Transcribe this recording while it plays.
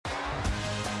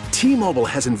T-Mobile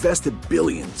has invested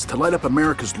billions to light up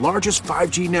America's largest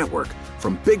 5G network,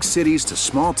 from big cities to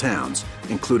small towns,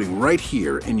 including right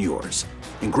here in yours.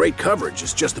 And great coverage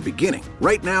is just the beginning.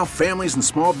 Right now, families and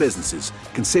small businesses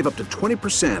can save up to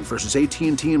 20% versus AT&T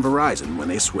and Verizon when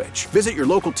they switch. Visit your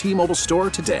local T-Mobile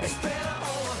store today.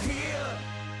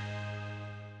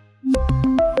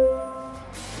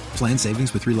 Plan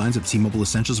savings with 3 lines of T-Mobile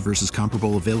Essentials versus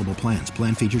comparable available plans.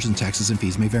 Plan features and taxes and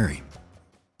fees may vary.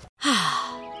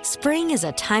 Spring is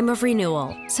a time of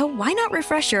renewal, so why not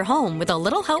refresh your home with a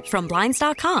little help from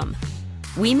Blinds.com?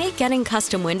 We make getting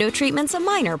custom window treatments a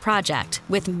minor project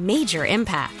with major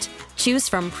impact. Choose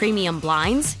from premium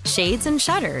blinds, shades, and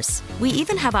shutters. We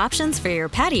even have options for your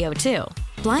patio, too.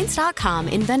 Blinds.com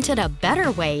invented a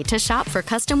better way to shop for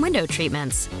custom window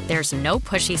treatments. There's no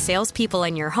pushy salespeople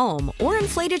in your home or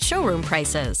inflated showroom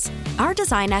prices. Our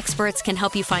design experts can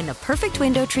help you find the perfect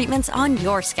window treatments on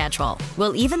your schedule.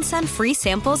 We'll even send free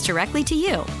samples directly to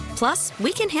you. Plus,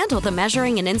 we can handle the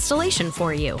measuring and installation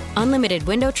for you. Unlimited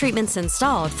window treatments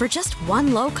installed for just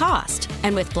one low cost.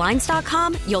 And with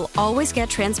Blinds.com, you'll always get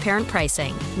transparent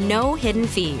pricing. No hidden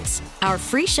fees. Our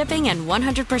free shipping and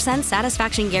 100%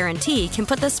 satisfaction guarantee can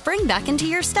put the spring back into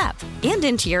your step and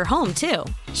into your home, too.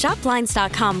 Shop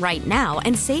Blinds.com right now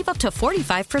and save up to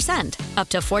 45%. Up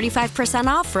to 45%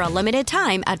 off for a limited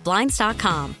time at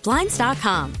Blinds.com.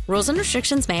 Blinds.com. Rules and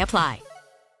restrictions may apply.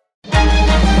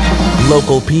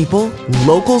 Local people,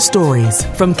 local stories.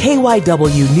 From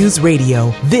KYW News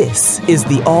Radio, this is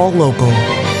the All Local.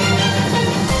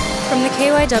 From the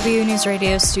KYW News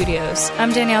Radio studios,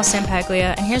 I'm Danielle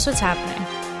Sampaglia, and here's what's happening.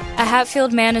 A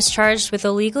Hatfield man is charged with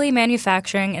illegally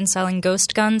manufacturing and selling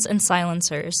ghost guns and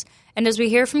silencers. And as we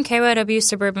hear from KYW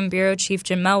Suburban Bureau Chief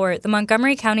Jim Melwert, the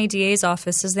Montgomery County DA's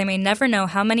office says they may never know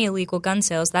how many illegal gun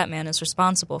sales that man is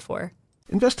responsible for.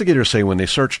 Investigators say when they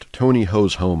searched Tony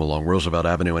Ho's home along Roosevelt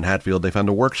Avenue in Hatfield, they found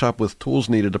a workshop with tools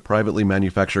needed to privately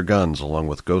manufacture guns, along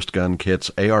with ghost gun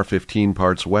kits, AR-15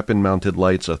 parts, weapon-mounted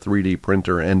lights, a 3D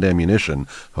printer, and ammunition.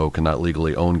 Ho cannot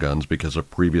legally own guns because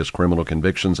of previous criminal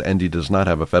convictions, and he does not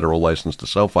have a federal license to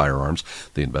sell firearms.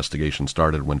 The investigation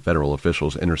started when federal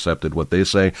officials intercepted what they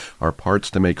say are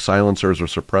parts to make silencers or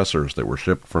suppressors that were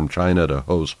shipped from China to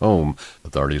Ho's home.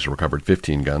 Authorities recovered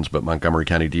 15 guns, but Montgomery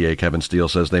County DA Kevin Steele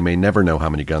says they may never know how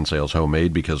many gun sales Ho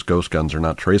made because ghost guns are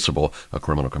not traceable. A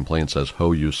criminal complaint says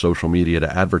Ho used social media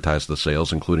to advertise the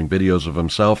sales, including videos of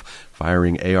himself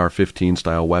firing AR-15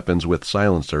 style weapons with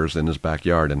silencers in his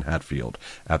backyard in Hatfield.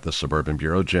 At the Suburban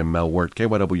Bureau, Jim Melwert,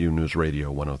 KYW News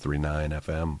Radio 103.9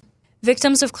 FM.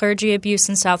 Victims of clergy abuse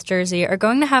in South Jersey are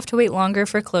going to have to wait longer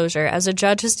for closure as a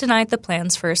judge has denied the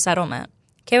plans for a settlement.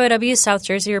 KYW's South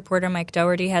Jersey reporter Mike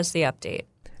Doherty has the update.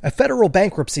 A federal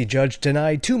bankruptcy judge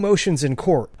denied 2 motions in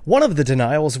court. One of the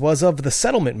denials was of the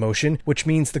settlement motion, which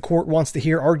means the court wants to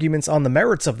hear arguments on the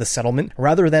merits of the settlement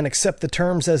rather than accept the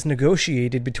terms as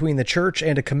negotiated between the church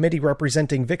and a committee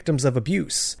representing victims of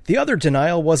abuse. The other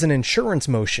denial was an insurance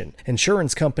motion.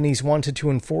 Insurance companies wanted to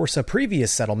enforce a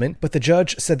previous settlement, but the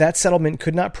judge said that settlement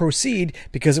could not proceed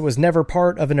because it was never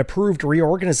part of an approved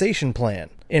reorganization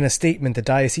plan. In a statement, the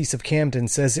Diocese of Camden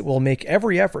says it will make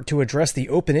every effort to address the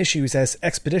open issues as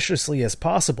expeditiously as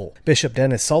possible. Bishop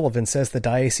Dennis Sullivan says the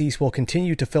diocese will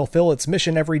continue to fulfill its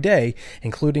mission every day,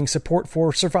 including support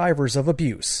for survivors of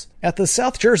abuse. At the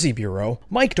South Jersey Bureau,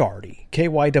 Mike Doherty,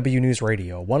 KYW News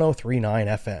Radio 103.9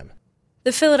 FM.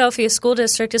 The Philadelphia School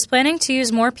District is planning to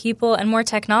use more people and more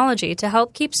technology to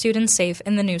help keep students safe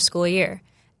in the new school year.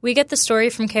 We get the story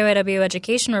from KYW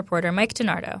education reporter Mike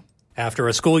DiNardo. After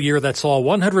a school year that saw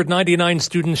 199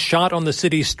 students shot on the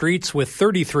city's streets with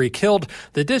 33 killed,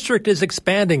 the district is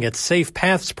expanding its Safe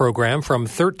Paths program from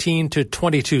 13 to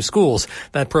 22 schools.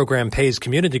 That program pays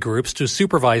community groups to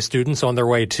supervise students on their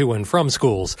way to and from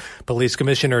schools. Police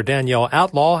Commissioner Danielle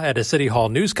Outlaw at a City Hall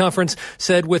news conference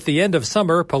said with the end of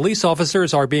summer, police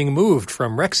officers are being moved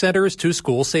from rec centers to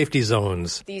school safety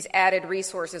zones. These added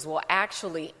resources will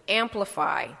actually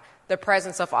amplify the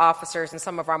presence of officers in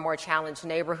some of our more challenged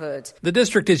neighborhoods. The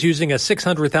district is using a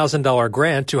 $600,000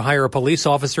 grant to hire police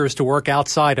officers to work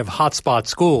outside of hotspot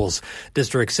schools.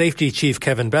 District Safety Chief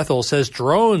Kevin Bethel says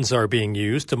drones are being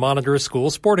used to monitor school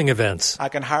sporting events. I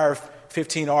can hire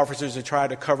 15 officers to try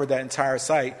to cover that entire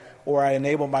site, or I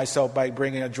enable myself by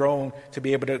bringing a drone to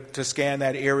be able to scan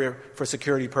that area for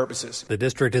security purposes. The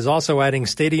district is also adding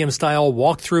stadium-style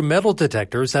walk-through metal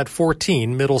detectors at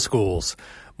 14 middle schools.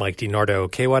 Mike DiNardo,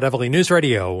 KYW News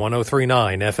Radio 103.9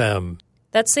 FM.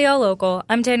 That's the All Local.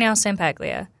 I'm Danielle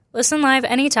Sampaglia. Listen live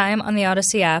anytime on the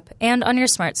Odyssey app and on your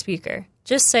smart speaker.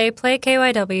 Just say play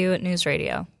KYW News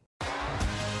Radio.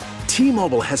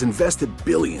 T-Mobile has invested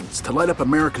billions to light up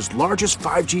America's largest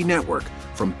 5G network,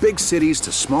 from big cities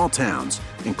to small towns,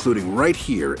 including right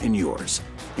here in yours.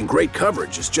 And great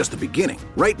coverage is just the beginning.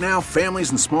 Right now,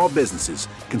 families and small businesses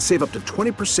can save up to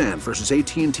 20% versus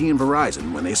AT&T and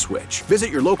Verizon when they switch.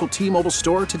 Visit your local T-Mobile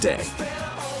store today.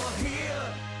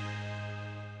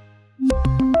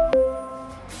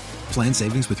 Plan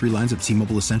savings with 3 lines of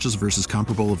T-Mobile Essentials versus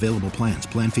comparable available plans.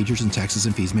 Plan features and taxes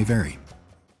and fees may vary.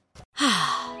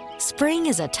 Spring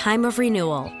is a time of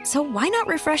renewal, so why not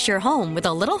refresh your home with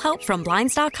a little help from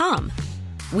Blinds.com?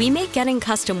 We make getting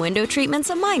custom window treatments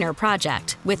a minor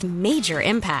project with major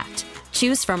impact.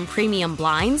 Choose from premium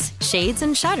blinds, shades,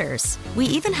 and shutters. We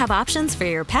even have options for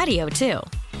your patio, too.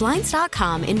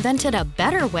 Blinds.com invented a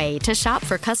better way to shop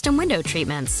for custom window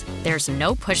treatments. There's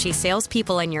no pushy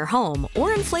salespeople in your home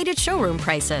or inflated showroom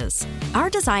prices.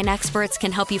 Our design experts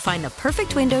can help you find the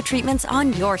perfect window treatments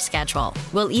on your schedule.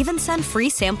 We'll even send free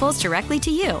samples directly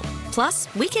to you.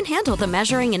 Plus, we can handle the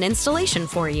measuring and installation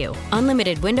for you.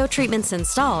 Unlimited window treatments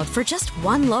installed for just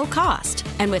one low cost.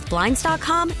 And with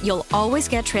Blinds.com, you'll always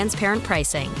get transparent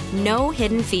pricing. No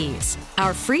hidden fees.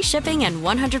 Our free shipping and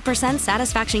 100%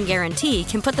 satisfaction guarantee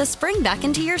can put the spring back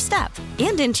into your step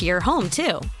and into your home,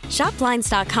 too. Shop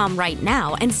Blinds.com right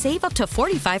now and save up to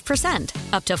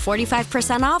 45%. Up to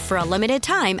 45% off for a limited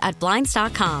time at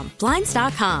Blinds.com.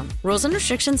 Blinds.com. Rules and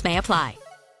restrictions may apply.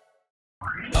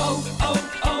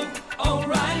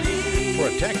 O'Reilly.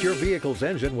 Protect your vehicle's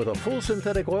engine with a full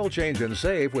synthetic oil change and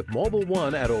save with Mobile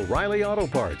One at O'Reilly Auto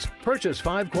Parts. Purchase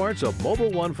 5 quarts of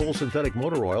Mobile One full synthetic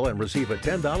motor oil and receive a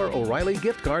 $10 O'Reilly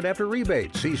gift card after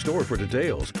rebate. See store for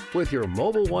details. With your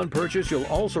Mobile One purchase, you'll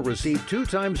also receive 2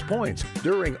 times points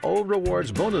during O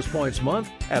Rewards Bonus Points Month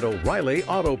at O'Reilly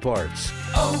Auto Parts.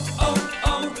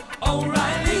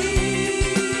 O'Reilly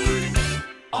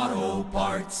Auto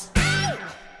Parts.